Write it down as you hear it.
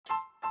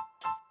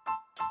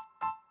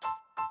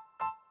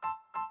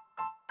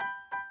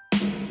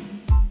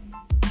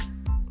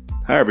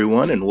Hi,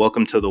 everyone, and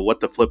welcome to the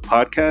What the Flip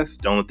podcast.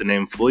 Don't let the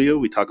name fool you.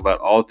 We talk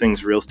about all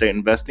things real estate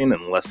investing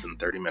in less than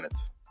 30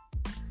 minutes.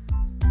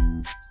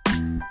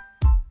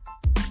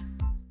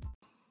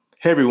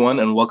 Hey, everyone,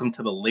 and welcome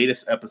to the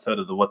latest episode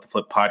of the What the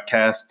Flip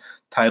podcast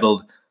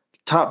titled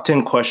Top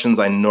 10 Questions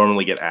I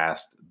Normally Get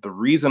Asked. The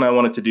reason I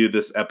wanted to do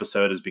this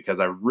episode is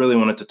because I really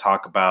wanted to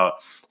talk about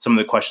some of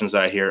the questions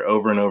that I hear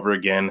over and over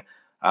again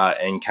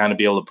and kind of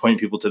be able to point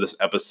people to this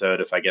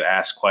episode if I get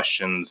asked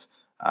questions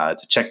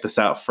to check this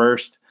out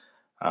first.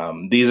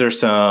 These are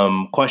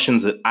some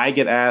questions that I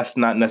get asked,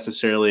 not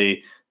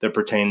necessarily that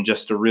pertain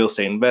just to real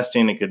estate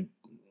investing. It could,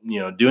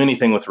 do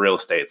anything with real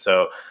estate.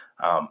 So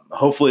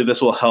hopefully this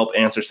will help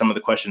answer some of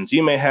the questions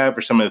you may have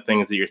or some of the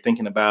things that you're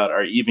thinking about,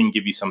 or even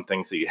give you some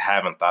things that you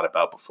haven't thought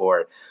about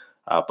before.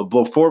 But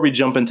before we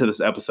jump into this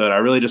episode, I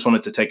really just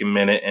wanted to take a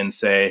minute and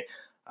say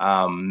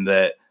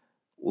that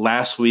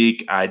last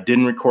week I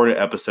didn't record an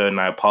episode,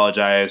 and I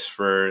apologize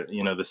for,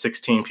 the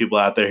 16 people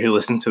out there who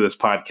listen to this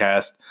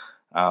podcast.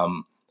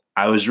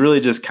 I was really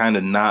just kind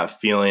of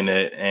not feeling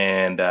it.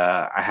 And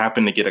I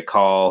happened to get a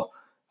call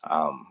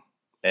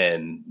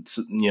and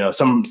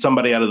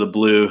somebody out of the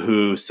blue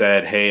who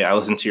said, "Hey, I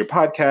listened to your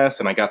podcast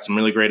and I got some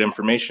really great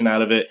information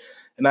out of it."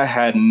 And I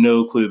had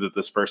no clue that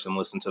this person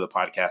listened to the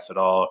podcast at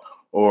all,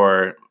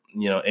 or,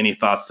 any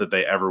thoughts that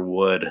they ever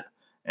would.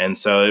 And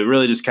so it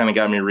really just kind of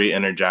got me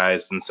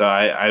re-energized. And so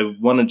I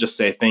want to just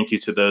say thank you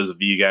to those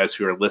of you guys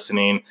who are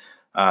listening.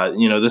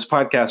 This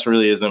podcast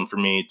really isn't for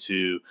me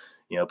to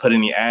put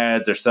any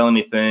ads or sell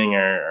anything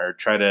or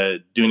try to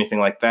do anything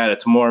like that.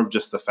 It's more of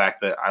just the fact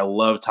that I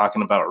love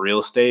talking about real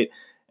estate,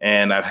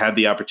 and I've had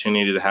the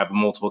opportunity to have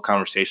multiple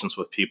conversations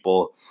with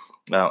people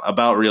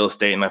about real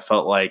estate. And I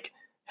felt like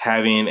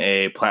having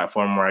a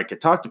platform where I could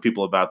talk to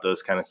people about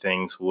those kind of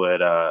things would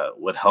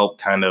help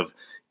kind of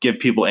give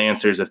people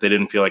answers if they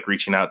didn't feel like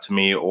reaching out to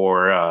me,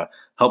 or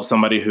help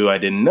somebody who I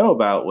didn't know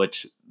about,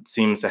 which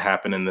seems to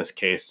happen in this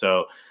case.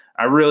 So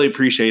I really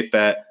appreciate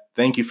that.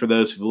 Thank you for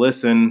those who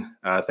listen.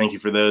 Thank you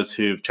for those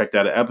who've checked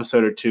out an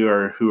episode or two,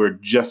 or who are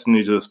just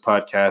new to this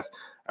podcast.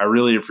 I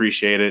really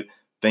appreciate it.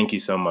 Thank you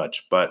so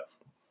much.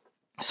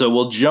 So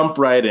we'll jump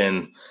right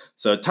in.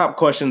 So top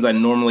questions I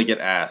normally get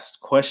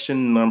asked.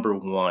 Question number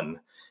 1,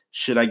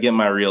 should I get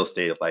my real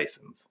estate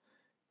license?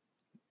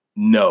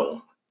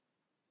 No.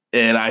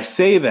 And I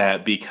say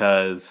that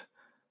because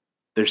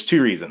there's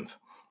 2 reasons.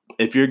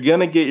 If you're going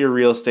to get your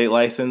real estate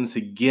license,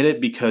 get it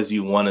because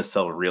you want to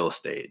sell real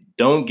estate.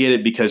 Don't get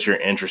it because you're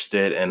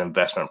interested in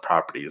investment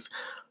properties.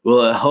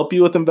 Will it help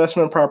you with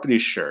investment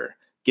properties? Sure.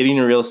 Getting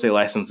your real estate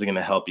license is going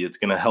to help you. It's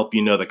going to help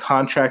you know the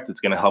contract.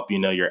 It's going to help you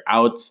know your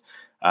outs.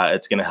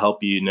 It's going to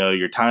help you know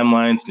your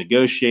timelines,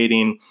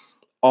 negotiating,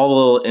 all the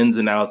little ins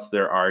and outs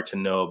there are to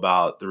know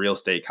about the real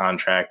estate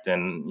contract,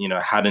 and,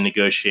 how to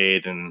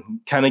negotiate and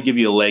kind of give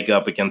you a leg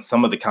up against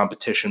some of the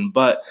competition.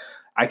 But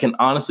I can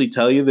honestly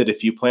tell you that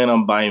if you plan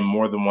on buying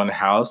more than one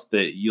house,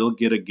 that you'll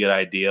get a good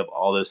idea of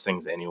all those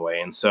things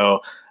anyway. And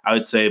so I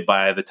would say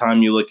by the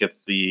time you look at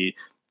the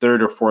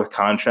 3rd or 4th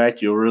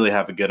contract, you'll really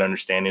have a good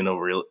understanding of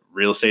what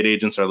real estate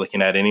agents are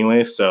looking at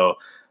anyway. So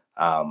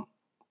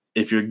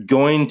if you're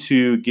going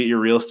to get your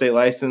real estate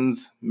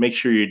license, make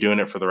sure you're doing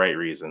it for the right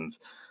reasons.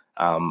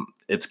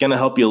 It's going to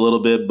help you a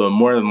little bit, but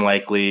more than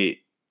likely,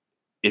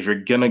 if you're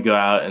going to go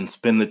out and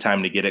spend the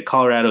time to get it,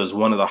 Colorado is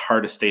one of the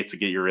hardest states to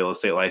get your real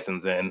estate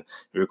license in.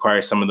 It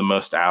requires some of the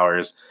most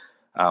hours.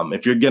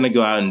 If you're going to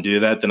go out and do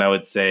that, then I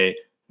would say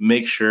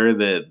make sure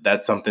that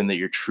that's something that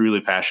you're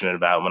truly passionate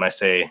about. When I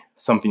say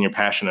something you're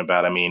passionate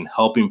about, I mean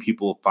helping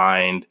people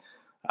find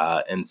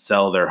and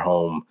sell their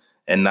home,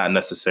 and not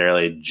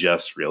necessarily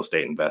just real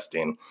estate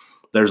investing.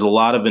 There's a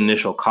lot of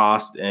initial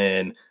cost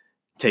in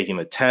taking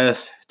the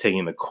test,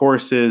 taking the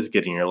courses,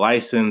 getting your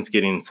license,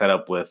 getting set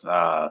up with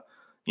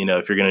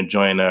if you're going to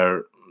join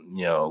a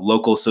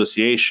local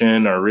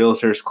association or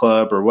realtors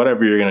club or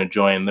whatever you're going to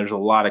join, there's a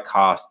lot of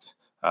cost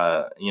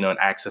in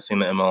accessing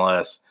the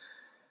MLS.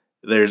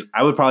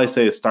 I would probably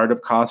say the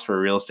startup cost for a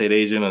real estate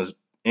agent is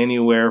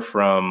anywhere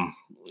from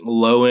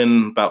low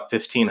end about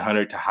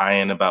 $1,500 to high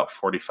end about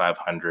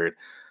 $4,500.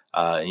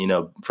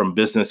 From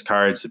business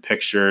cards to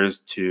pictures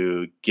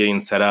to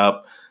getting set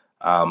up.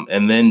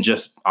 And then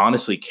just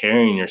honestly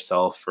carrying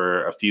yourself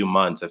for a few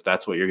months if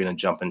that's what you're going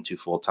to jump into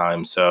full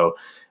time. So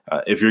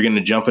if you're going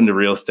to jump into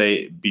real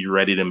estate, be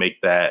ready to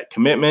make that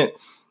commitment.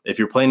 If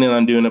you're planning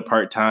on doing it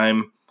part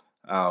time,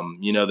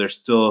 there's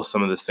still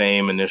some of the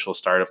same initial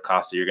startup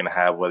costs that you're going to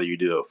have, whether you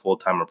do it full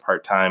time or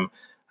part time.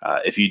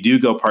 If you do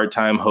go part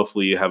time,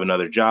 hopefully you have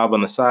another job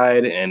on the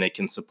side and it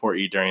can support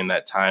you during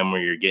that time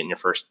where you're getting your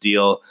first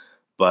deal.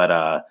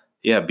 But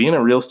being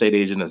a real estate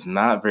agent is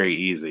not very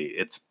easy.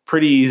 It's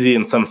pretty easy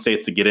in some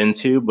states to get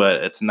into,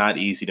 but it's not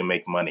easy to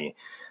make money.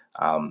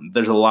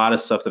 There's a lot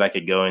of stuff that I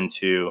could go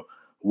into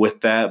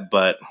with that,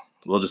 but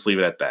we'll just leave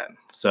it at that.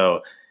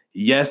 So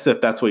yes,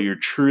 if that's what you're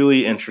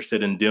truly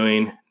interested in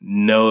doing.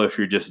 No, if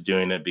you're just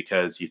doing it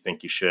because you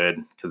think you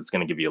should, because it's going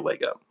to give you a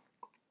leg up.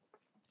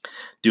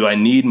 Do I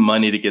need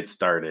money to get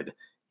started?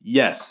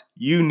 Yes,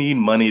 you need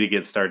money to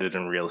get started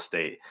in real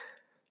estate.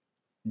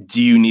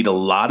 Do you need a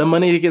lot of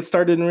money to get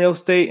started in real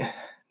estate?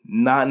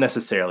 Not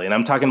necessarily. And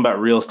I'm talking about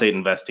real estate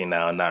investing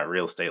now, not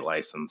real estate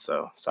license.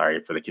 So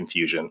sorry for the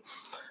confusion.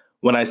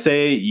 When I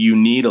say you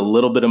need a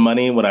little bit of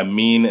money, what I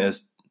mean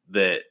is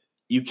that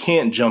you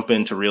can't jump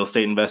into real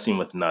estate investing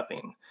with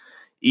nothing.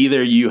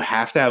 Either you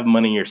have to have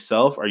money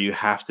yourself or you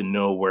have to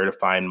know where to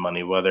find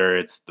money, whether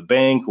it's the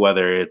bank,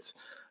 whether it's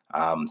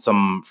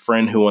some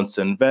friend who wants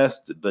to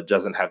invest but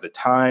doesn't have the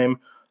time,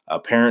 a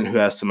parent who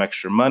has some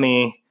extra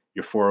money,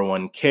 your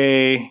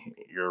 401k,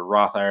 your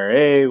Roth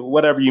IRA,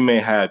 whatever you may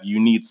have, you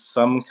need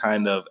some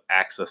kind of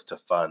access to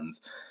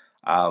funds.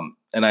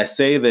 And I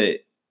say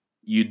that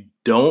you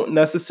don't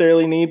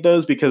necessarily need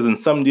those because in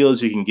some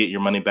deals you can get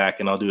your money back.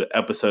 And I'll do an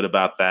episode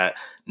about that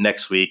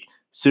next week.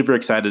 Super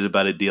excited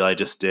about a deal I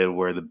just did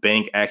where the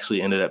bank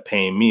actually ended up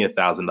paying me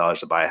 $1,000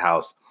 to buy a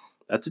house.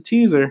 That's a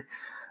teaser.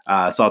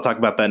 So I'll talk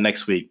about that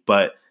next week.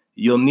 But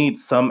you'll need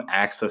some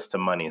access to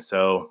money.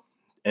 So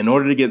in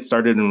order to get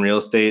started in real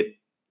estate,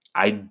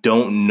 I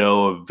don't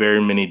know of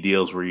very many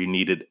deals where you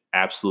needed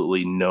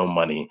absolutely no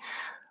money.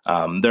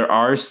 There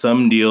are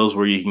some deals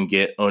where you can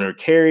get owner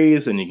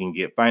carries and you can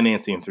get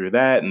financing through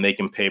that, and they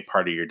can pay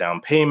part of your down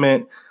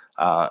payment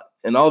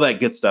and all that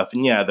good stuff.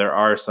 And yeah, there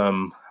are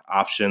some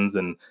options.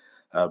 And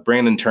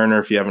Brandon Turner,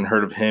 if you haven't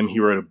heard of him, he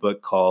wrote a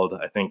book called,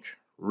 I think,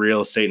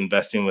 Real Estate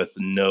Investing with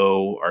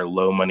No or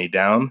Low Money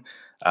Down.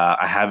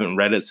 I haven't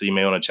read it, so you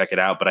may want to check it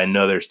out, but I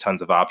know there's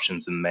tons of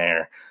options in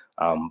there.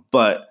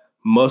 But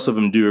most of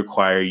them do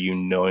require you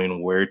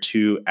knowing where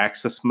to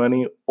access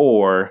money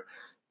or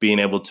being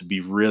able to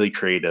be really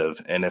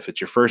creative. And if it's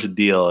your first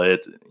deal,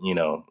 it's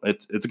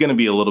going to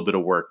be a little bit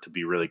of work to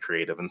be really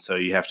creative. And so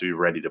you have to be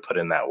ready to put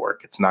in that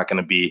work. It's not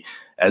going to be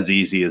as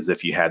easy as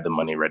if you had the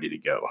money ready to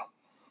go.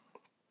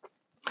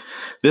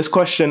 This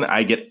question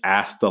I get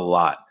asked a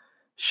lot.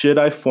 Should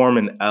I form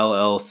an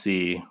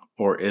LLC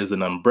or is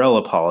an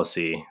umbrella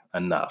policy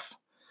enough?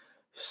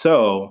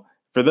 So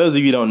for those of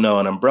you who don't know,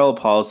 an umbrella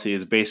policy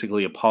is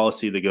basically a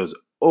policy that goes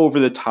over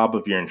the top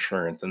of your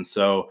insurance. And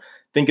so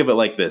think of it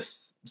like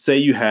this. Say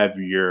you have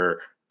your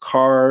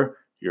car,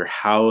 your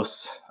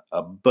house,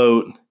 a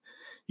boat,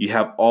 you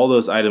have all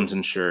those items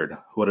insured.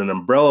 What an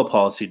umbrella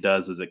policy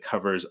does is it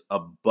covers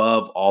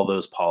above all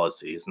those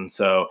policies. And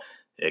so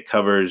it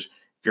covers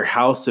your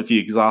house if you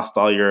exhaust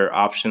all your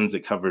options, it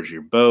covers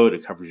your boat,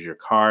 it covers your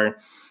car.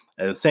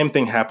 And the same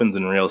thing happens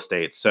in real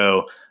estate.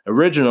 So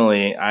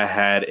originally I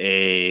had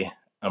a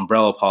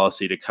umbrella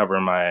policy to cover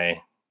my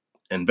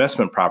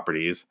investment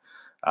properties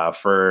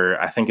for,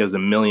 I think it was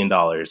 $1 million.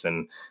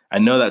 And I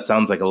know that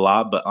sounds like a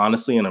lot, but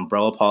honestly, an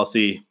umbrella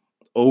policy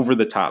over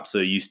the top. So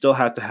you still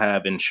have to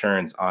have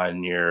insurance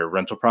on your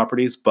rental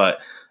properties,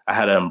 but I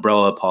had an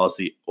umbrella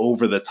policy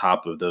over the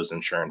top of those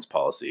insurance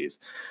policies.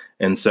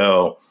 And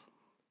so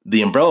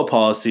the umbrella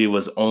policy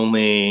was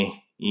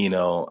only,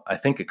 I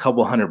think a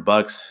couple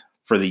 $100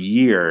 for the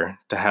year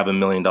to have $1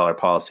 million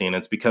policy. And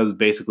it's because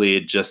basically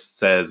it just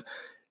says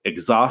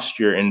exhaust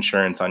your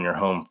insurance on your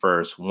home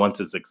first.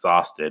 Once it's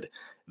exhausted,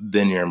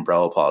 then your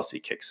umbrella policy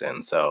kicks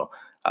in. So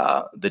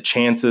the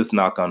chances,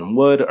 knock on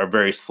wood, are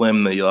very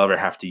slim that you'll ever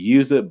have to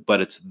use it,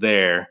 but it's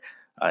there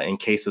in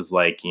cases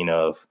like,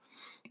 if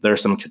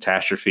there's some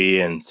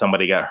catastrophe and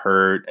somebody got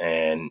hurt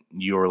and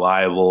you were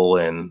liable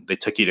and they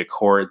took you to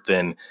court,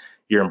 then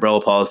your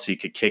umbrella policy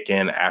could kick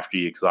in after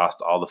you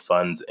exhaust all the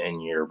funds in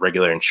your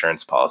regular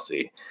insurance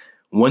policy.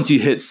 Once you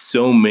hit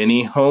so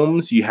many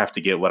homes, you have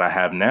to get what I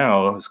have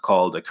now is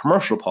called a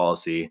commercial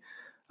policy.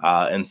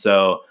 And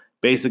so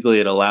basically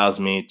it allows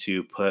me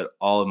to put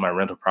all of my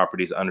rental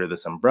properties under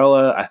this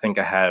umbrella. I think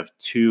I have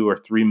 $2 or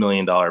 $3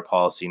 million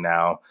policy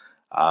now.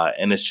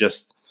 And it's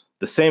just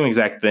the same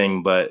exact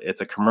thing, but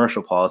it's a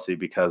commercial policy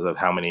because of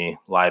how many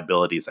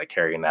liabilities I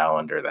carry now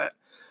under that.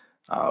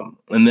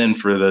 And then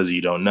for those of you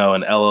who don't know,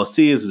 an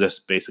LLC is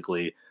just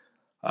basically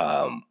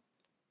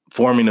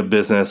forming a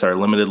business or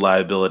limited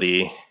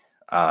liability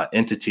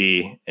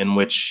entity in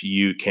which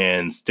you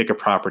can stick a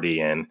property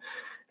in.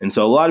 And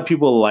so a lot of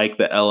people like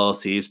the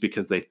LLCs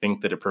because they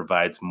think that it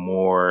provides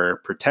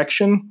more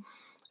protection.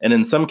 And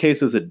in some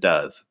cases it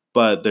does,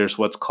 but there's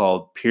what's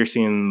called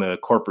piercing the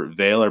corporate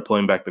veil or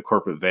pulling back the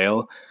corporate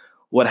veil.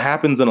 What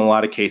happens in a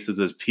lot of cases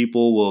is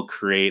people will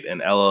create an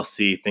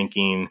LLC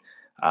thinking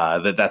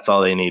that that's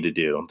all they need to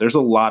do. There's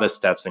a lot of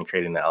steps in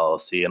creating the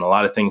LLC and a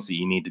lot of things that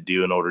you need to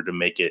do in order to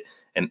make it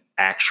an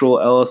actual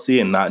LLC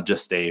and not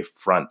just a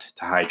front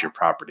to hide your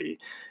property.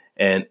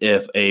 And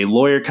if a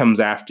lawyer comes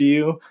after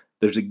you,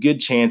 there's a good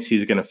chance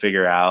he's going to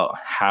figure out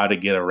how to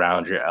get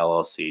around your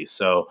LLC.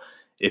 So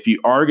if you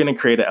are going to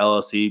create an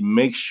LLC,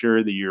 make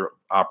sure that you're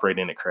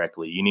operating it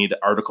correctly. You need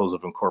articles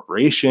of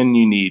incorporation,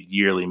 you need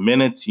yearly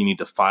minutes, you need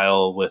to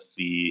file with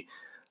the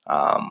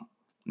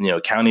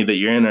county that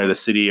you're in or the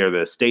city or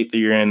the state that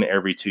you're in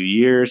every 2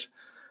 years.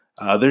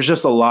 There's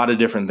just a lot of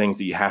different things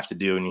that you have to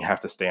do and you have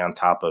to stay on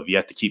top of. You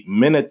have to keep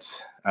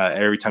minutes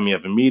every time you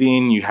have a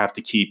meeting. You have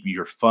to keep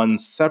your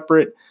funds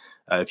separate.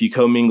 If you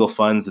commingle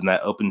funds, then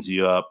that opens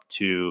you up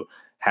to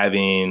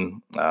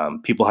having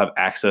people have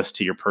access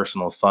to your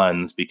personal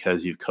funds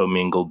because you've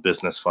commingled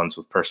business funds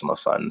with personal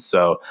funds.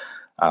 So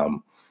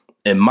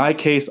In my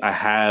case, I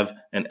have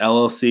an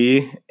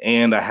LLC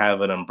and I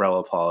have an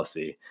umbrella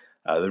policy.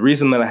 The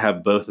reason that I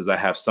have both is I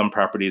have some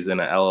properties in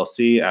an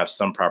LLC, I have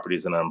some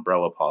properties in an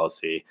umbrella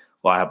policy.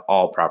 Well, I have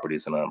all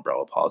properties in an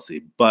umbrella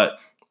policy. But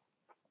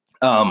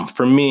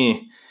for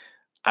me,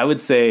 I would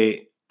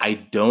say I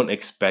don't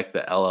expect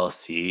the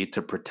LLC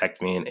to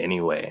protect me in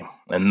any way.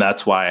 And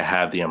that's why I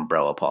have the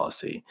umbrella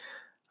policy.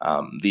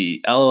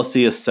 The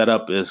LLC is set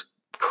up as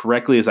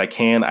correctly as I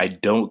can. I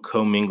don't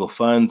commingle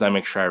funds. I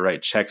make sure I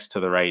write checks to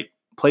the right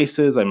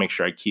places. I make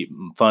sure I keep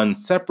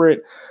funds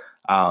separate.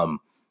 Um,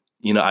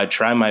 I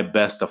try my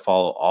best to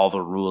follow all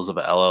the rules of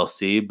an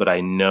LLC, but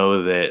I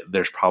know that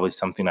there's probably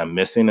something I'm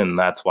missing, and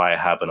that's why I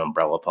have an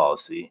umbrella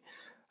policy.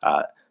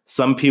 Uh,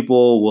 some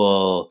people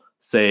will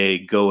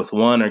say go with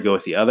one or go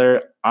with the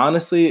other.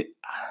 Honestly,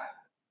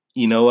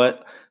 you know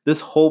what?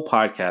 This whole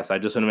podcast, I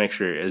just want to make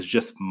sure, is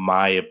just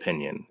my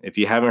opinion. If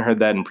you haven't heard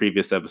that in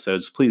previous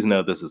episodes, please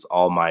know this is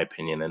all my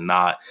opinion and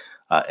not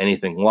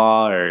anything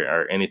law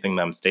or anything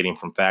that I'm stating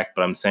from fact.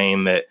 But I'm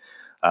saying that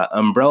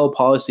umbrella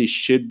policy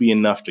should be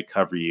enough to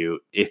cover you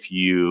if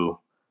you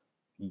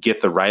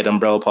get the right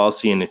umbrella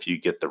policy and if you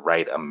get the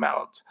right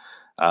amount.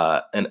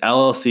 An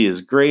LLC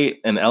is great.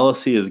 An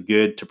LLC is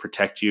good to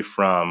protect you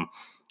from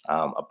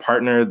a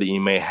partner that you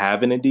may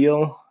have in a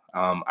deal.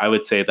 I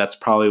would say that's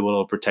probably what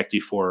will protect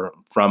you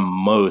from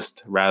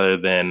most rather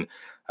than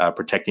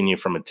protecting you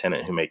from a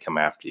tenant who may come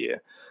after you.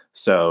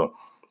 So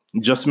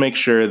just make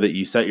sure that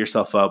you set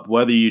yourself up,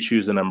 whether you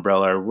choose an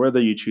umbrella or whether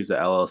you choose an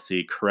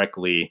LLC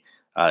correctly,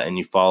 and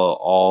you follow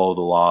all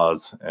the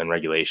laws and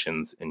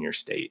regulations in your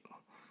state.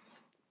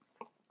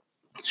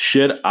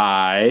 Should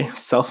I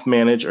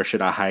self-manage or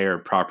should I hire a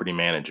property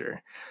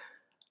manager?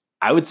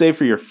 I would say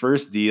for your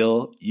first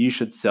deal, you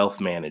should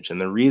self-manage. And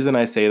the reason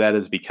I say that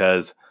is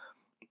because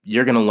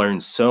you're going to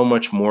learn so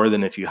much more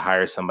than if you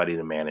hire somebody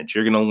to manage.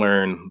 You're going to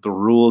learn the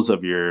rules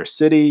of your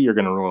city. You're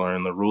going to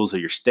learn the rules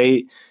of your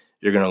state.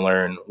 You're going to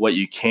learn what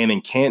you can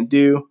and can't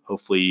do.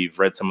 Hopefully you've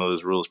read some of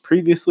those rules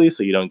previously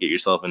so you don't get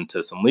yourself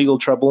into some legal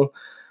trouble.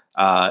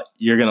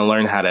 You're going to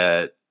learn how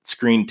to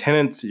screen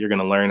tenants. You're going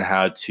to learn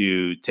how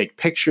to take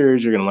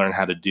pictures. You're going to learn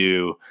how to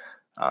do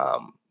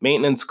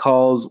maintenance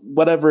calls,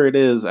 whatever it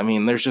is. I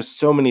mean, there's just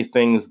so many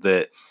things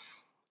that,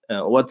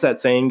 what's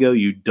that saying go?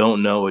 You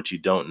don't know what you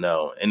don't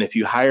know. And if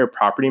you hire a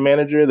property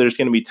manager, there's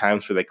going to be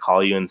times where they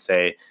call you and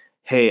say,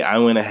 hey, I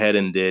went ahead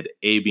and did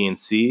A, B, and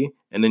C.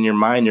 And in your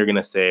mind, you're going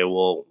to say,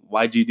 well,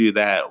 why'd you do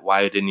that?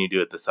 Why didn't you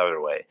do it this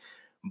other way?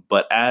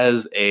 But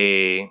as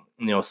a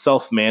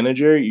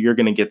self-manager, you're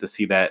going to get to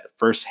see that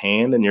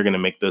firsthand and you're going to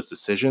make those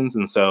decisions.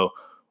 And so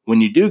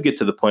when you do get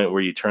to the point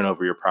where you turn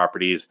over your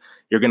properties,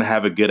 you're going to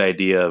have a good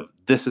idea of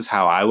this is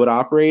how I would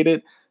operate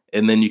it.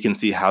 And then you can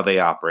see how they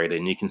operate it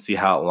and you can see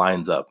how it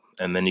lines up.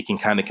 And then you can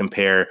kind of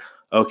compare,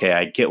 okay,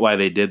 I get why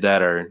they did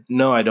that, or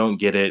no, I don't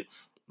get it.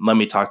 Let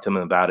me talk to them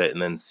about it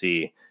and then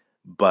see.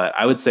 But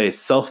I would say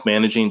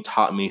self-managing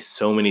taught me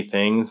so many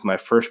things. My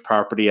first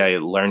property, I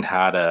learned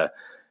how to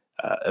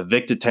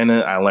evict a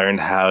tenant. I learned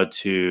how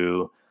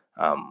to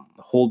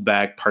hold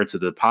back parts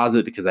of the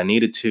deposit because I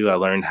needed to. I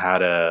learned how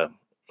to,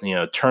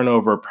 turn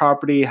over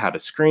property, how to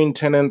screen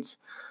tenants.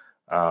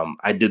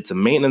 I did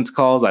some maintenance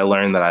calls. I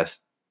learned that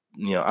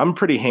I'm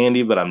pretty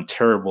handy, but I'm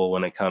terrible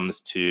when it comes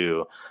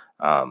to,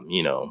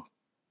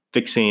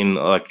 fixing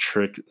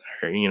electric,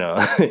 or,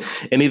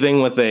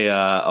 anything with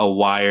a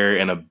wire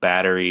and a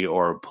battery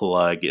or a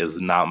plug is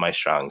not my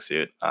strong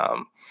suit.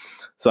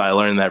 So I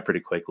learned that pretty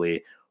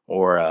quickly.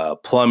 Or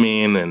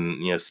plumbing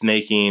and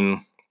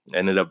snaking. I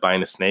ended up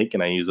buying a snake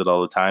and I use it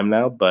all the time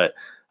now, but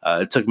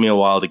it took me a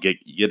while to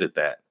get at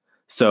that.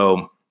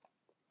 So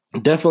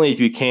definitely, if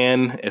you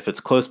can, if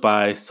it's close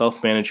by,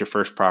 self-manage your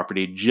first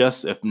property.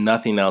 Just if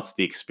nothing else,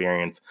 the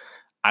experience.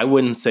 I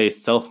wouldn't say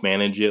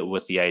self-manage it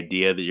with the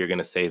idea that you're going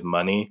to save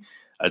money.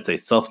 I'd say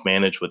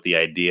self-manage with the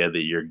idea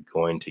that you're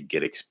going to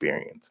get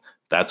experience.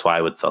 That's why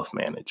I would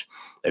self-manage.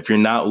 If you're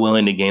not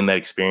willing to gain that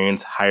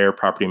experience, hire a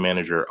property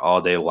manager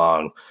all day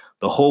long.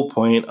 The whole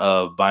point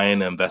of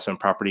buying an investment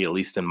property, at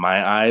least in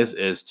my eyes,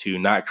 is to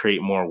not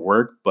create more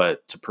work,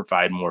 but to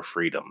provide more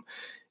freedom.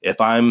 If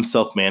I'm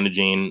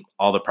self-managing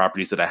all the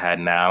properties that I had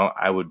now,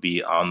 I would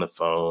be on the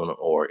phone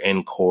or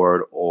in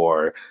court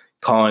or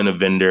calling a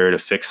vendor to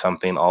fix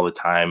something all the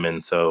time.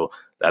 And so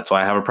that's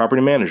why I have a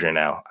property manager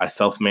now. I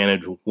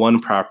self-manage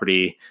one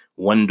property,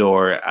 one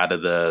door out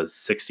of the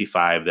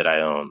 65 that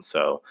I own.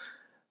 So,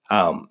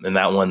 and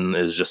that one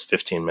is just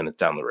 15 minutes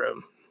down the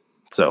road.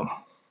 So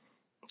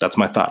that's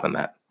my thought on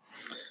that.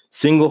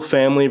 Single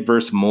family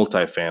versus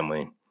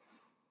multifamily.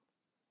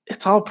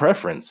 It's all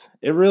preference.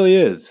 It really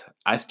is.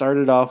 I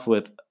started off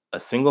with a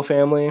single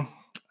family.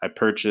 I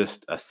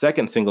purchased a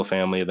second single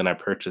family. Then I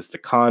purchased a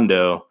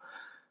condo.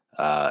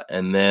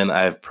 And then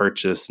I've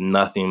purchased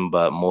nothing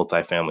but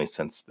multifamily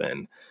since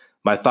then.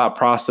 My thought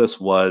process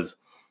was,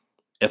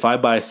 if I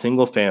buy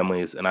single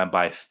families and I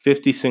buy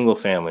 50 single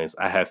families,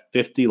 I have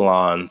 50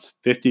 lawns,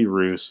 50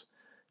 roofs,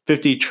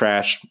 50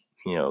 trash,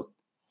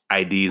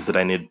 IDs that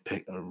I need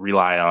to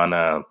rely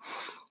on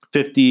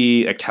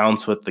 50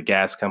 accounts with the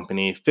gas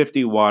company,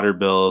 50 water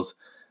bills,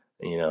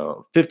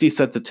 50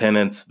 sets of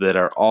tenants that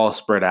are all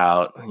spread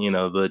out.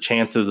 The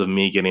chances of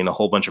me getting a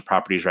whole bunch of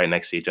properties right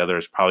next to each other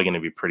is probably going to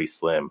be pretty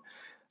slim.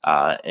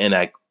 And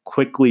I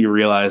quickly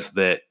realized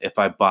that if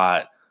I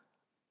bought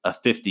a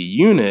 50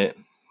 unit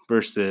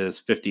versus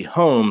 50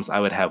 homes, I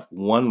would have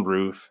one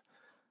roof,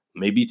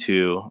 maybe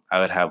two. I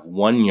would have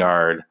one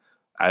yard.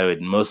 I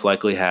would most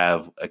likely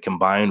have a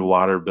combined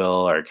water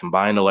bill or a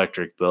combined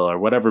electric bill or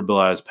whatever bill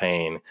I was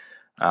paying.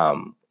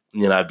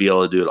 I'd be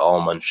able to do it all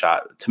in one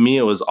shot. To me,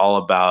 it was all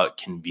about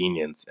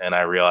convenience. And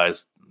I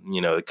realized,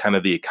 kind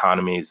of the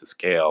economies of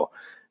scale,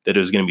 that it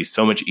was going to be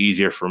so much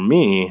easier for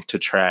me to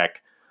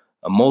track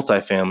a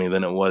multifamily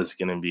than it was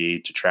going to be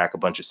to track a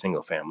bunch of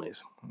single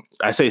families.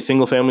 I say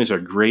single families are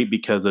great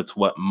because it's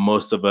what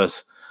most of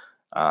us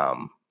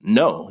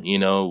know.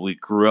 We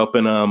grew up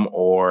in them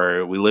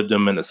or we lived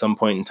them in at some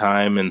point in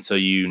time. And so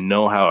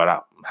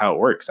how it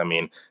works. I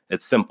mean,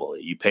 it's simple.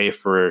 You pay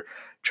for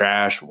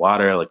trash,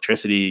 water,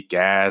 electricity,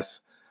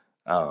 gas.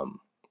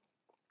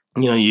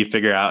 You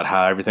figure out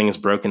how everything is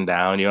broken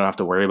down. You don't have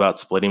to worry about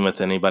splitting with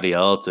anybody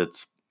else.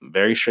 It's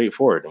very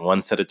straightforward.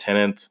 One set of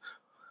tenants.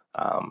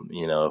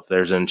 If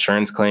there's an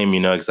insurance claim, you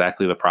know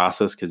exactly the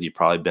process because you've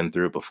probably been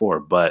through it before.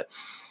 But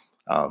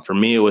for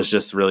me, it was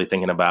just really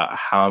thinking about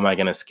how am I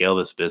going to scale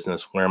this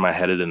business? Where am I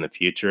headed in the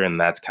future? And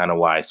that's kind of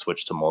why I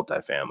switched to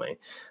multifamily.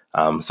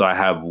 So I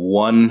have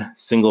one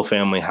single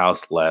family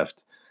house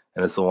left,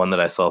 and it's the one that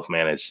I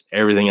self-manage.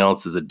 Everything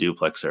else is a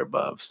duplex or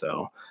above.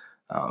 So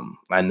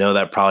I know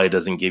that probably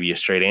doesn't give you a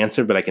straight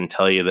answer, but I can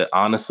tell you that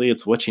honestly,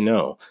 it's what you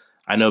know.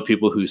 I know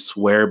people who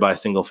swear by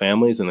single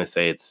families and they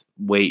say it's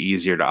way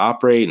easier to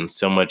operate and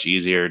so much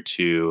easier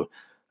to,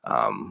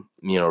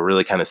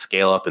 really kind of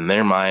scale up in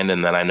their mind.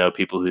 And then I know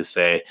people who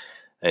say,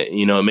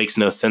 it makes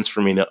no sense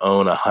for me to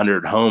own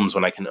 100 homes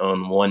when I can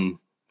own one,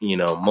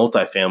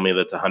 multifamily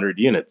that's 100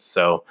 units.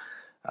 So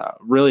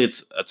really,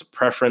 it's a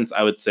preference.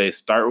 I would say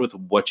start with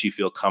what you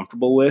feel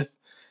comfortable with.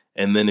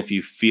 And then if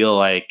you feel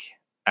like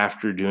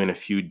after doing a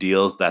few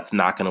deals, that's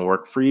not going to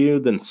work for you,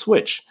 then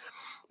switch.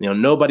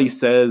 Nobody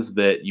says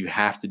that you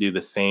have to do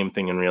the same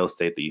thing in real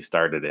estate that you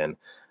started in.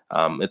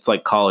 It's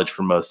like college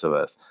for most of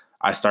us.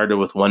 I started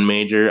with one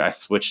major. I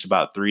switched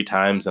about 3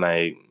 times and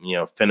I,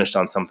 finished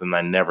on something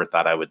I never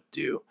thought I would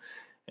do.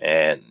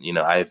 And,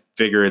 I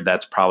figured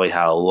that's probably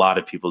how a lot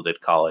of people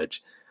did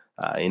college.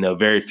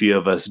 Very few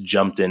of us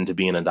jumped into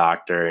being a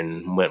doctor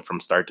and went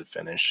from start to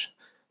finish.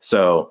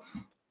 So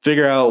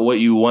figure out what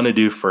you want to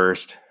do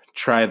first.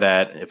 Try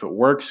that. If it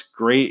works,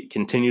 great.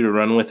 Continue to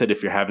run with it.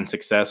 If you're having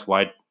success,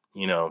 why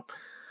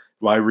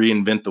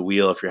reinvent the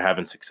wheel if you're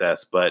having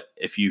success? But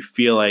if you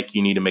feel like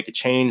you need to make a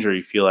change or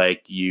you feel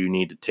like you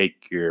need to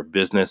take your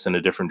business in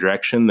a different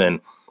direction,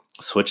 then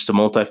switch to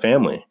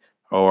multifamily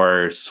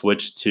or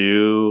switch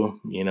to,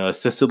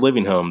 assisted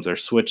living homes or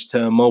switch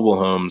to mobile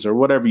homes or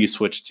whatever you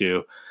switch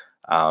to.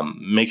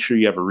 Make sure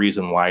you have a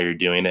reason why you're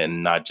doing it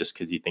and not just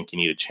because you think you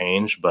need a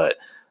change, but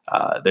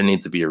there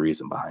needs to be a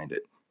reason behind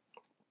it.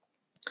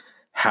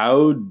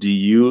 How do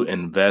you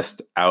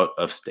invest out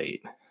of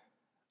state?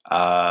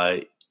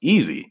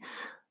 Easy.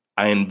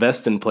 I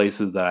invest in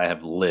places that I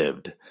have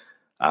lived.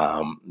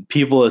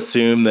 People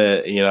assume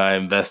that, I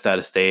invest out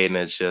of state and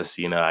it's just,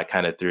 I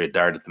kind of threw a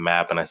dart at the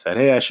map and I said,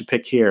 hey, I should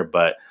pick here.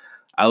 But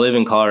I live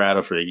in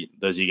Colorado for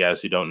those of you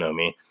guys who don't know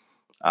me.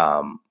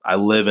 I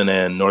live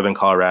in northern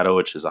Colorado,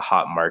 which is a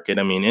hot market.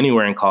 I mean,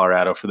 anywhere in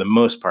Colorado for the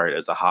most part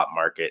is a hot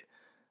market.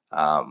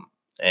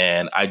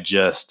 And I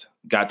just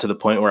got to the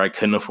point where I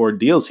couldn't afford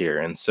deals here.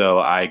 And so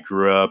I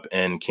grew up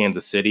in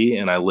Kansas City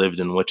and I lived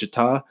in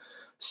Wichita.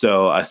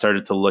 So I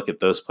started to look at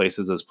those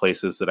places as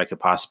places that I could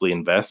possibly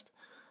invest.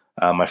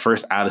 My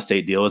first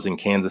out-of-state deal was in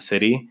Kansas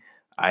City.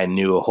 I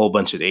knew a whole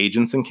bunch of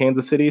agents in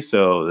Kansas City,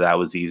 so that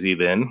was easy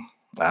then.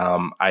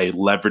 I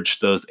leveraged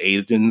those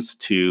agents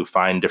to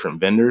find different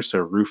vendors, so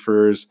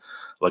roofers,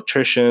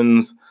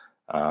 electricians.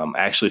 I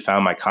actually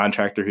found my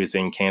contractor who's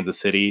in Kansas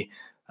City,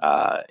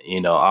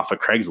 off of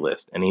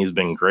Craigslist, and he's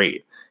been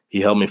great.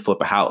 He helped me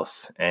flip a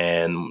house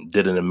and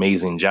did an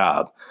amazing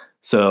job.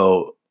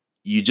 So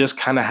you just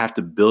kind of have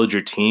to build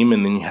your team,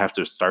 and then you have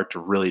to start to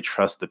really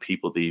trust the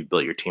people that you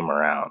built your team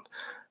around.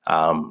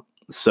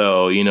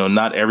 So,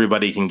 not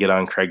everybody can get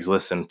on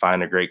Craigslist and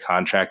find a great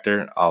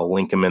contractor. I'll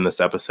link him in this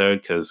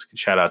episode because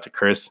shout out to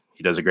Chris.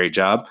 He does a great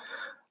job.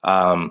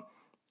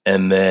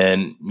 And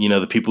then,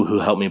 the people who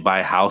help me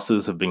buy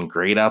houses have been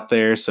great out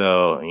there.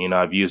 So,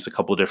 I've used a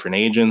couple different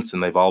agents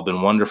and they've all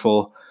been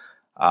wonderful.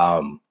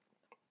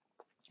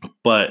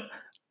 But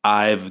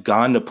I've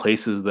gone to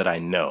places that I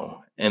know.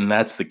 And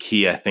that's the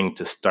key, I think,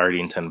 to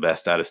starting to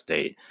invest out of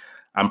state.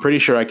 I'm pretty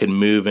sure I could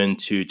move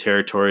into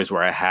territories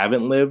where I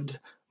haven't lived,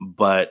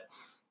 but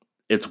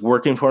it's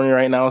working for me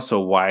right now. So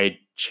why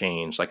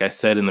change? Like I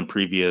said in the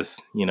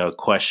previous,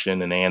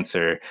 question and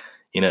answer,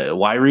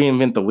 why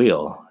reinvent the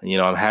wheel?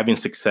 I'm having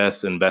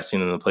success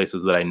investing in the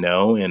places that I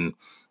know. And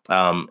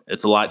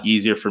it's a lot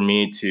easier for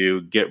me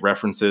to get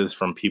references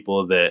from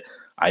people that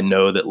I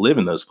know that live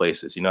in those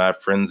places. I have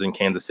friends in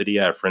Kansas City.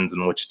 I have friends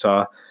in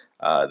Wichita.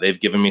 They've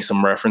given me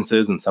some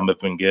references, and some have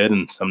been good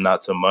and some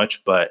not so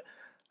much, but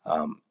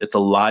it's a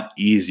lot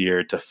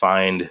easier to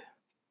find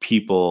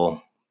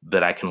people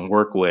that I can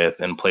work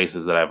with in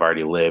places that I've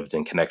already lived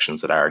and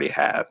connections that I already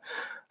have.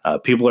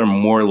 People are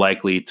more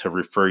likely to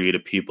refer you to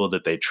people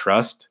that they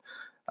trust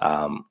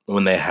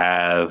when they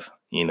have,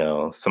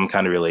 some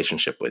kind of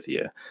relationship with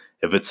you.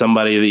 If it's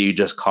somebody that you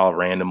just call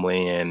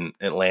randomly in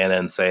Atlanta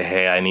and say,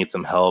 hey, I need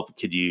some help,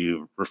 could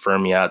you refer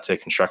me out to a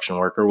construction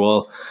worker?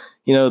 Well,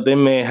 they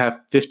may have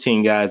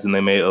 15 guys and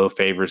they may owe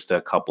favors to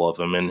a couple of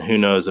them. And who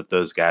knows if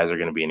those guys are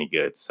going to be any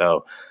good.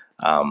 So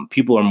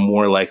people are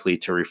more likely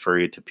to refer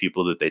you to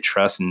people that they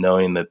trust,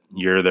 knowing that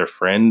you're their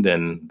friend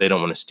and they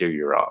don't want to steer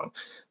you wrong.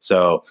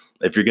 So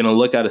if you're going to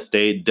look out of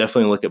state,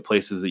 definitely look at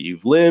places that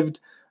you've lived.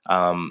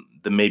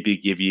 That maybe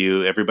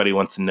everybody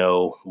wants to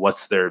know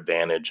what's their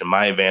advantage. And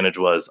my advantage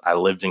was I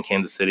lived in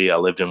Kansas City. I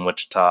lived in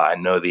Wichita. I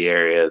know the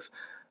areas,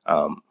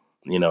 and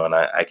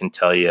I can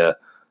tell you,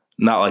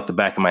 not like the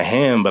back of my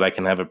hand, but I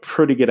can have a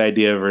pretty good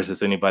idea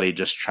versus anybody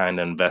just trying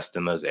to invest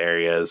in those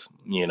areas,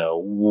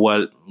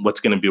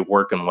 what's going to be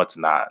working, what's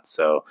not.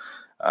 So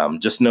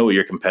just know what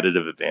your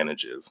competitive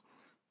advantage is.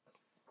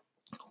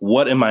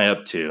 What am I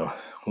up to?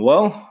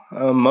 Well,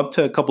 I'm up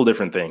to a couple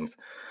different things.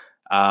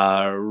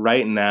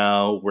 Right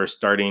now, we're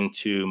starting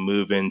to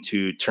move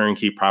into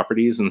turnkey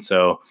properties. And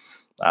so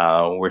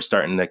we're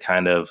starting to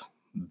kind of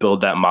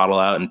build that model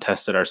out and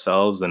test it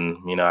ourselves. And,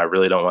 I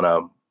really don't want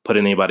to put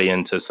anybody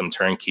into some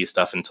turnkey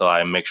stuff until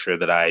I make sure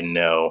that I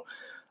know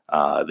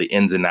the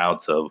ins and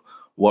outs of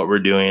what we're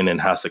doing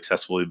and how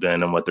successful we've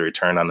been and what the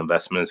return on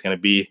investment is going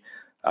to be.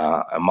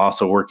 I'm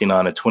also working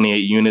on a 28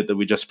 unit that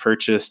we just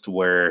purchased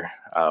where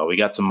we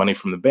got some money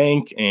from the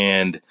bank,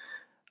 and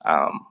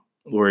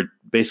we're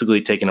basically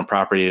taking a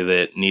property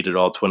that needed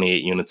all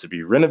 28 units to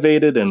be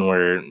renovated, and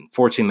we're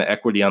forcing the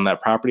equity on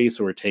that property.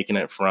 So we're taking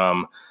it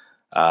from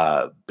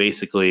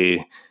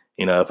basically,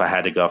 if I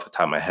had to go off the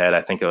top of my head,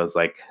 I think it was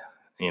like,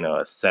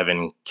 a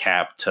 7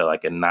 cap to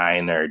like a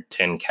 9 or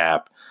 10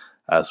 cap.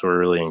 So we're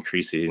really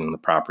increasing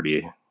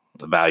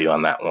the value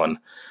on that one.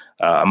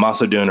 I'm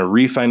also doing a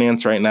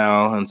refinance right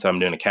now. And so I'm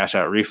doing a cash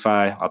out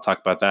refi. I'll talk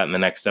about that in the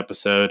next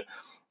episode.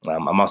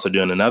 I'm also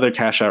doing another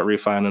cash out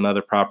refi on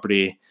another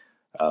property.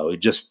 We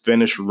just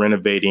finished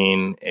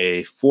renovating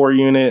a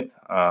 4-unit,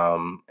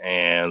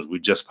 and we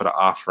just put an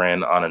offer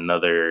in on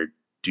another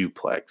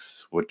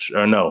duplex,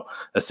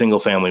 a single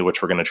family,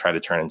 which we're going to try to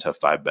turn into a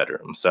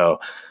 5-bedroom. So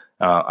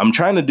I'm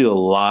trying to do a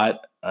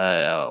lot.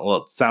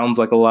 It sounds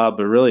like a lot,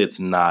 but really it's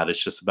not.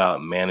 It's just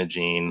about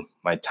managing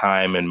my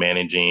time and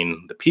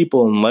managing the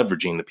people and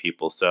leveraging the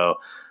people. So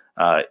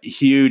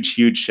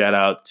huge shout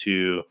out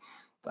to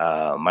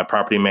my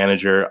property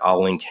manager.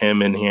 I'll link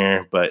him in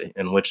here, but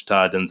in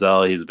Wichita,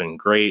 Denzel, he's been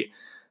great.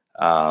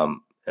 And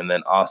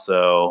then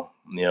also,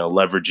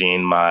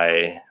 leveraging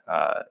my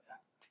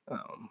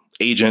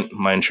agent,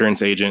 my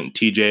insurance agent,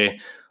 TJ,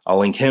 I'll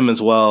link him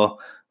as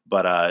well.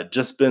 But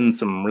just been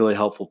some really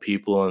helpful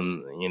people,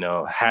 and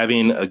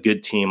having a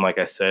good team, like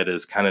I said,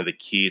 is kind of the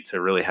key to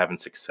really having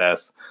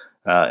success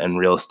in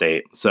real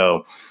estate.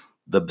 So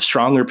the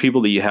stronger people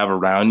that you have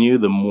around you,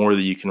 the more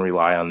that you can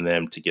rely on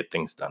them to get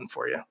things done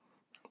for you.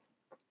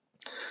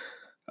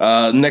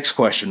 Next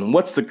question.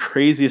 What's the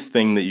craziest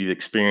thing that you've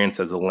experienced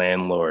as a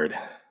landlord?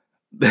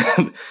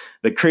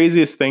 The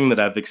craziest thing that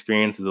I've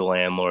experienced as a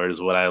landlord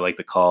is what I like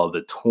to call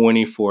the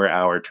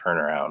 24-hour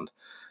turnaround.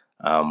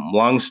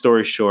 Long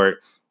story short,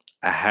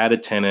 I had a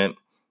tenant.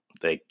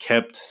 They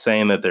kept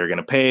saying that they were going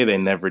to pay. They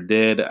never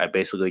did. I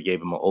basically gave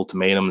them an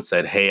ultimatum and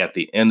said, hey, at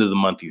the end of the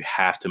month, you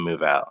have to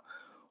move out.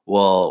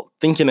 Well,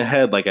 thinking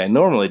ahead like I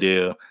normally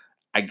do,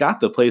 I got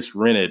the place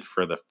rented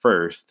for the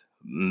 1st,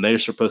 and they're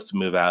supposed to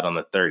move out on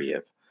the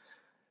 30th.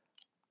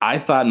 I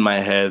thought in my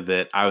head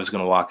that I was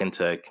going to walk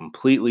into a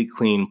completely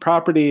clean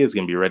property. It's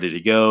going to be ready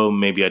to go.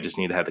 Maybe I just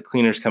need to have the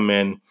cleaners come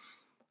in.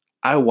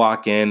 I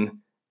walk in,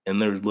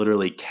 and there's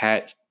literally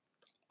cat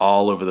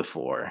all over the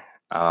floor.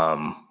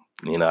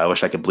 I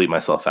wish I could bleep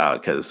myself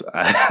out because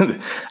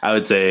I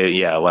would say,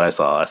 yeah, what I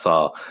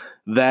saw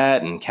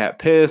that and cat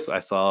piss. I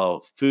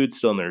saw food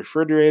still in the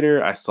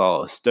refrigerator. I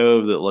saw a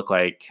stove that looked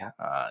like,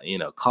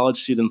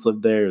 college students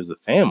lived there. It was a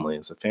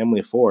family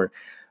of 4.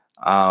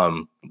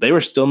 They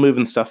were still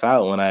moving stuff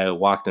out when I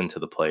walked into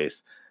the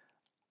place.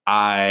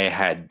 I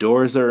had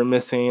doors that were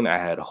missing. I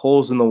had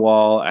holes in the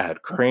wall. I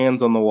had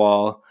crayons on the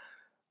wall.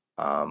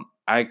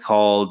 I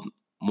called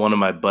one of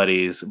my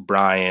buddies,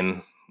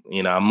 Brian.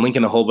 I'm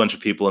linking a whole bunch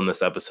of people in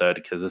this episode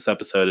because this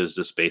episode is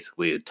just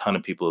basically a ton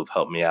of people who've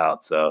helped me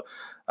out. So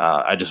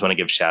I just want to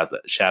give shout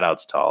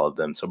outs to all of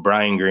them. So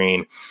Brian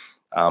Green,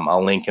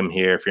 I'll link him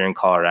here. If you're in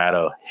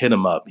Colorado, hit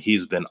him up.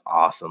 He's been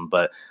awesome.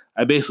 But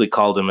I basically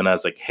called him and I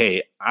was like,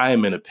 hey,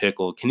 I'm in a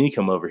pickle. Can you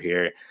come over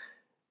here?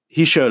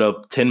 He showed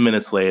up 10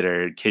 minutes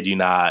later, kid you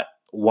not,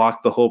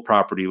 walked the whole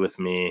property with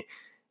me.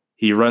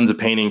 He runs a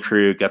painting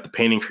crew, got the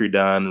painting crew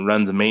done,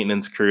 runs a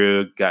maintenance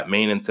crew, got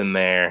maintenance in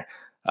there.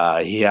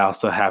 He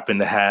also happened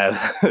to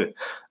have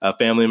a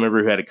family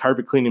member who had a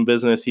carpet cleaning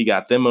business. He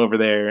got them over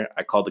there.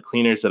 I called the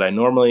cleaners that I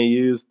normally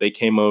use. They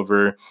came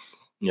over.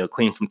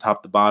 clean from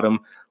top to bottom.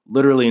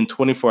 Literally in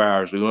 24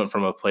 hours, we went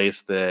from a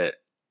place that,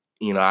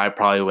 I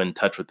probably wouldn't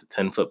touch with the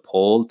 10-foot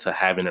pole to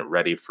having it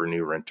ready for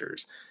new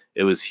renters.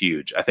 It was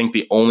huge. I think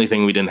the only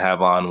thing we didn't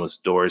have on was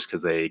doors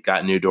because they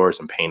got new doors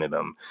and painted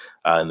them.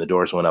 And the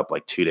doors went up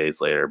like 2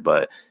 days later.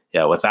 But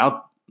yeah,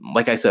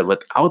 like I said,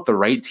 without the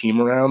right team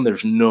around,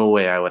 there's no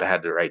way I would have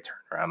had the right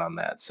turnaround on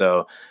that.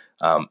 So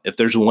if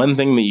there's one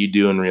thing that you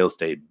do in real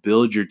estate,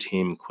 build your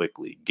team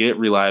quickly. Get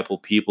reliable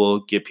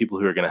people, get people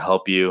who are going to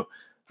help you,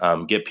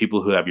 get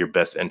people who have your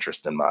best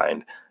interest in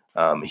mind.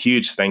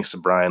 Huge thanks to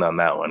Brian on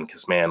that one,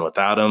 because man,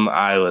 without him,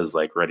 I was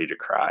like ready to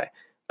cry.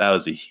 That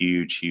was a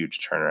huge, huge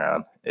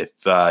turnaround. If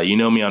you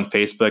know me on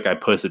Facebook, I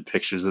posted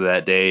pictures of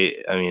that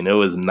day. I mean, it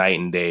was night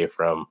and day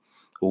from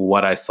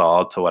what I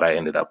saw to what I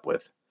ended up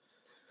with.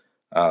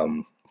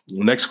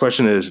 Next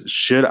question is,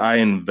 should I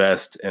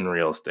invest in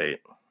real estate?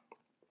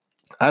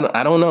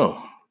 I don't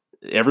know.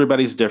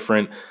 Everybody's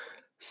different.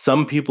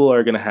 Some people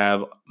are going to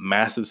have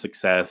massive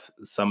success.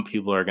 Some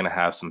people are going to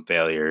have some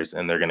failures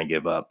and they're going to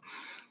give up.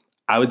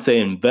 I would say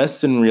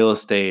invest in real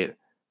estate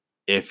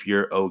if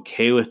you're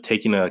okay with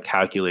taking a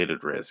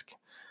calculated risk.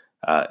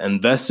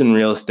 Invest in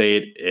real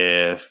estate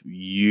if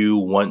you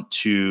want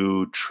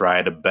to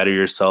try to better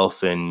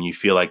yourself and you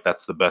feel like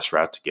that's the best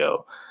route to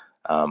go.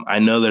 I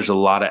know there's a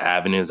lot of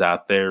avenues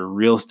out there.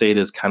 Real estate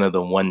is kind of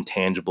the one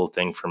tangible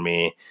thing for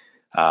me.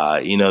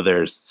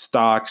 There's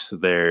stocks,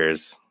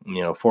 there's,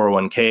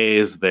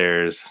 401ks,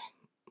 there's,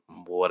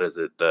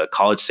 the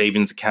college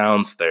savings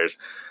accounts, there's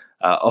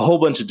a whole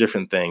bunch of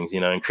different things,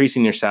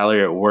 increasing your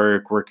salary at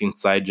work, working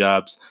side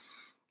jobs.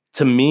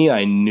 To me,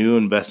 I knew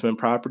investment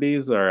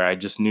properties, or I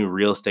just knew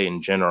real estate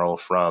in general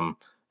from,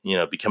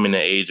 becoming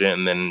an agent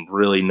and then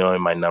really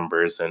knowing my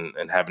numbers and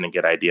having a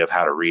good idea of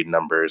how to read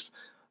numbers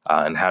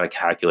and how to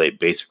calculate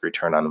basic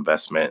return on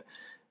investment.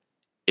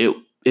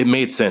 It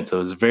made sense. It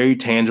was very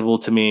tangible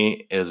to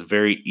me. It was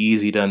very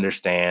easy to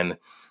understand.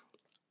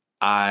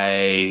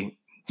 I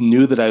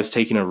knew that I was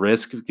taking a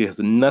risk because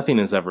nothing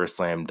is ever a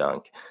slam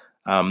dunk.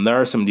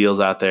 There are some deals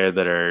out there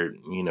that are,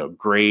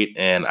 great.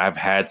 And I've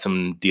had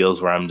some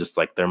deals where I'm just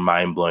like, they're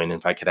mind blowing.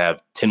 If I could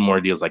have 10 more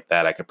deals like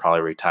that, I could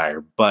probably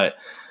retire. But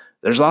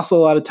there's also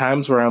a lot of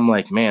times where I'm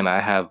like, man, I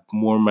have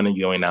more money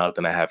going out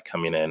than I have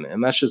coming in.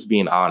 And that's just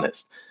being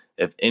honest.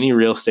 If any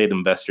real estate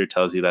investor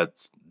tells you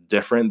that's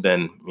different,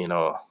 then,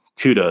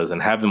 kudos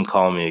and have them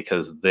call me,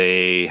 because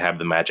they have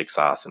the magic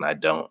sauce and I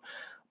don't.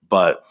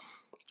 But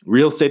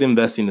real estate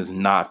investing is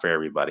not for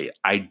everybody.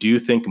 I do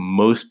think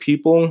most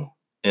people,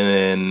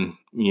 and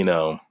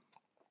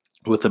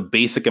with a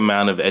basic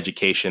amount of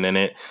education in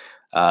it,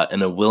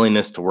 and a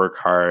willingness to work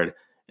hard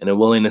and a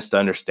willingness to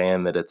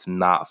understand that it's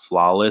not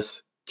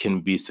flawless, can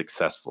be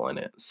successful in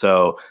it.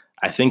 So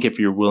I think if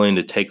you're willing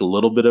to take a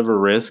little bit of a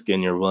risk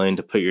and you're willing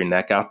to put your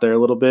neck out there a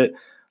little bit,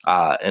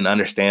 and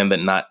understand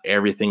that not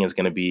everything is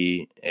going to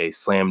be a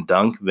slam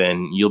dunk,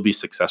 then you'll be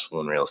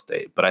successful in real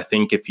estate. But I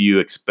think if you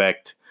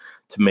expect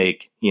to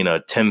make,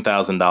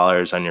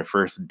 $10,000 on your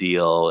first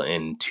deal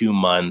in 2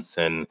 months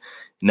and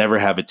never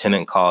have a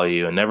tenant call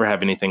you and never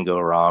have anything go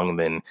wrong,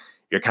 then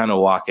you're kind of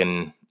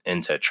walking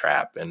into a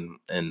trap,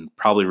 and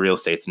probably real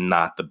estate's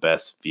not the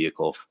best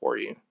vehicle for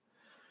you.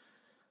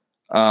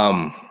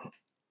 And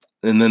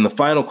then the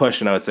final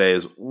question I would say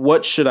is,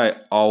 what should I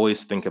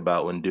always think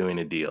about when doing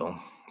a deal?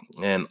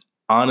 And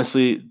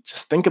honestly,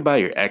 just think about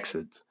your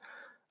exits.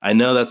 I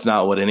know that's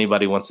not what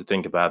anybody wants to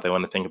think about. They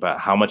want to think about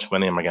how much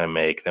money am I going to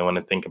make? They want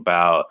to think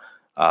about,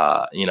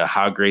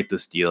 how great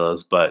this deal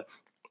is. But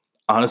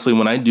honestly,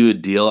 when I do a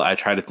deal, I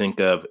try to think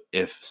of,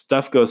 if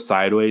stuff goes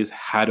sideways,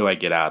 how do I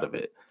get out of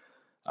it?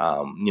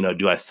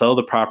 Do I sell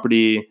the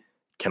property?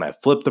 Can I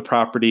flip the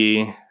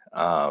property?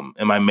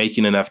 Am I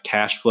making enough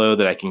cash flow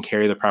that I can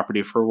carry the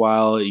property for a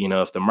while?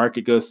 If the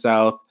market goes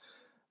south,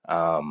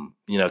 can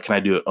I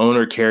do an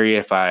owner carry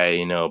if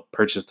I,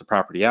 purchase the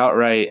property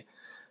outright?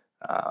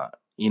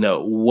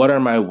 What are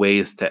my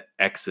ways to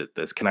exit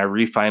this? Can I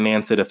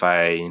refinance it if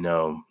I,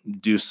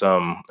 do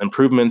some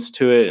improvements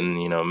to it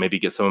and, maybe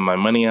get some of my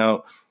money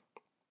out?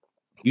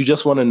 You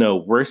just want to know,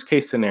 worst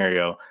case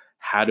scenario,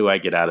 how do I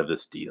get out of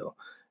this deal?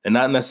 And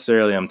not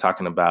necessarily I'm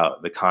talking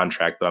about the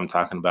contract, but I'm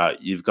talking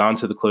about you've gone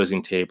to the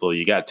closing table,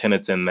 you got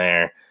tenants in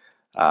there,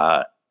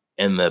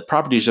 and the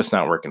property is just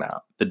not working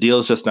out. The deal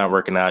is just not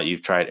working out.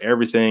 You've tried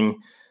everything.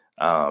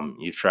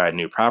 You've tried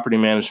new property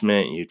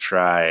management. You've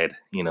tried,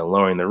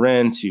 lowering the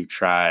rents. You've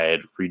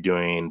tried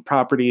redoing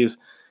properties.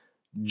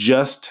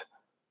 Just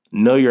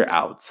know your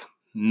outs.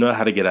 Know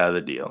how to get out of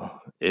the deal.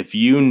 If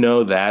you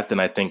know that, then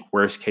I think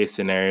worst case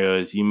scenario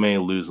is you may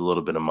lose a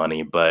little bit of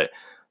money, but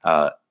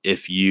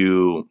if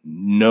you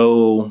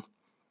know,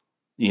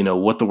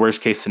 what the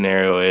worst case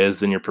scenario is,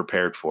 then you're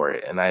prepared for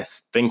it. And I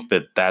think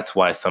that that's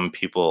why some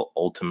people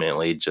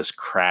ultimately just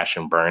crash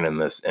and burn in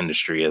this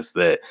industry, is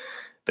that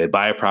they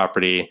buy a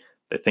property,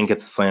 they think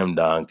it's a slam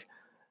dunk,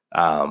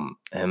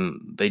 and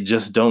they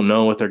just don't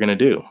know what they're going to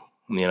do.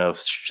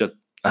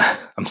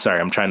 I'm sorry,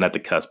 I'm trying not to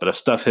cuss, but if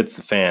stuff hits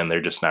the fan,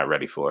 they're just not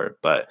ready for it.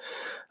 But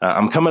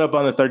I'm coming up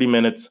on the 30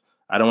 minutes.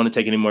 I don't want to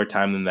take any more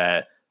time than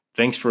that.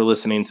 Thanks for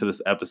listening to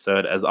this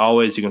episode. As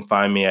always, you can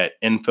find me at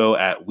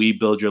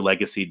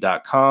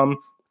info@webuildyourlegacy.com.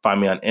 Find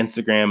me on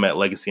Instagram at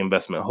Legacy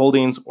Investment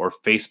Holdings or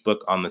Facebook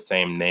on the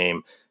same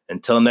name.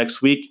 Until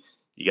next week,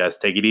 you guys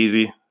take it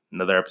easy.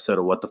 Another episode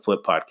of What the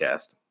Flip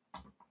podcast.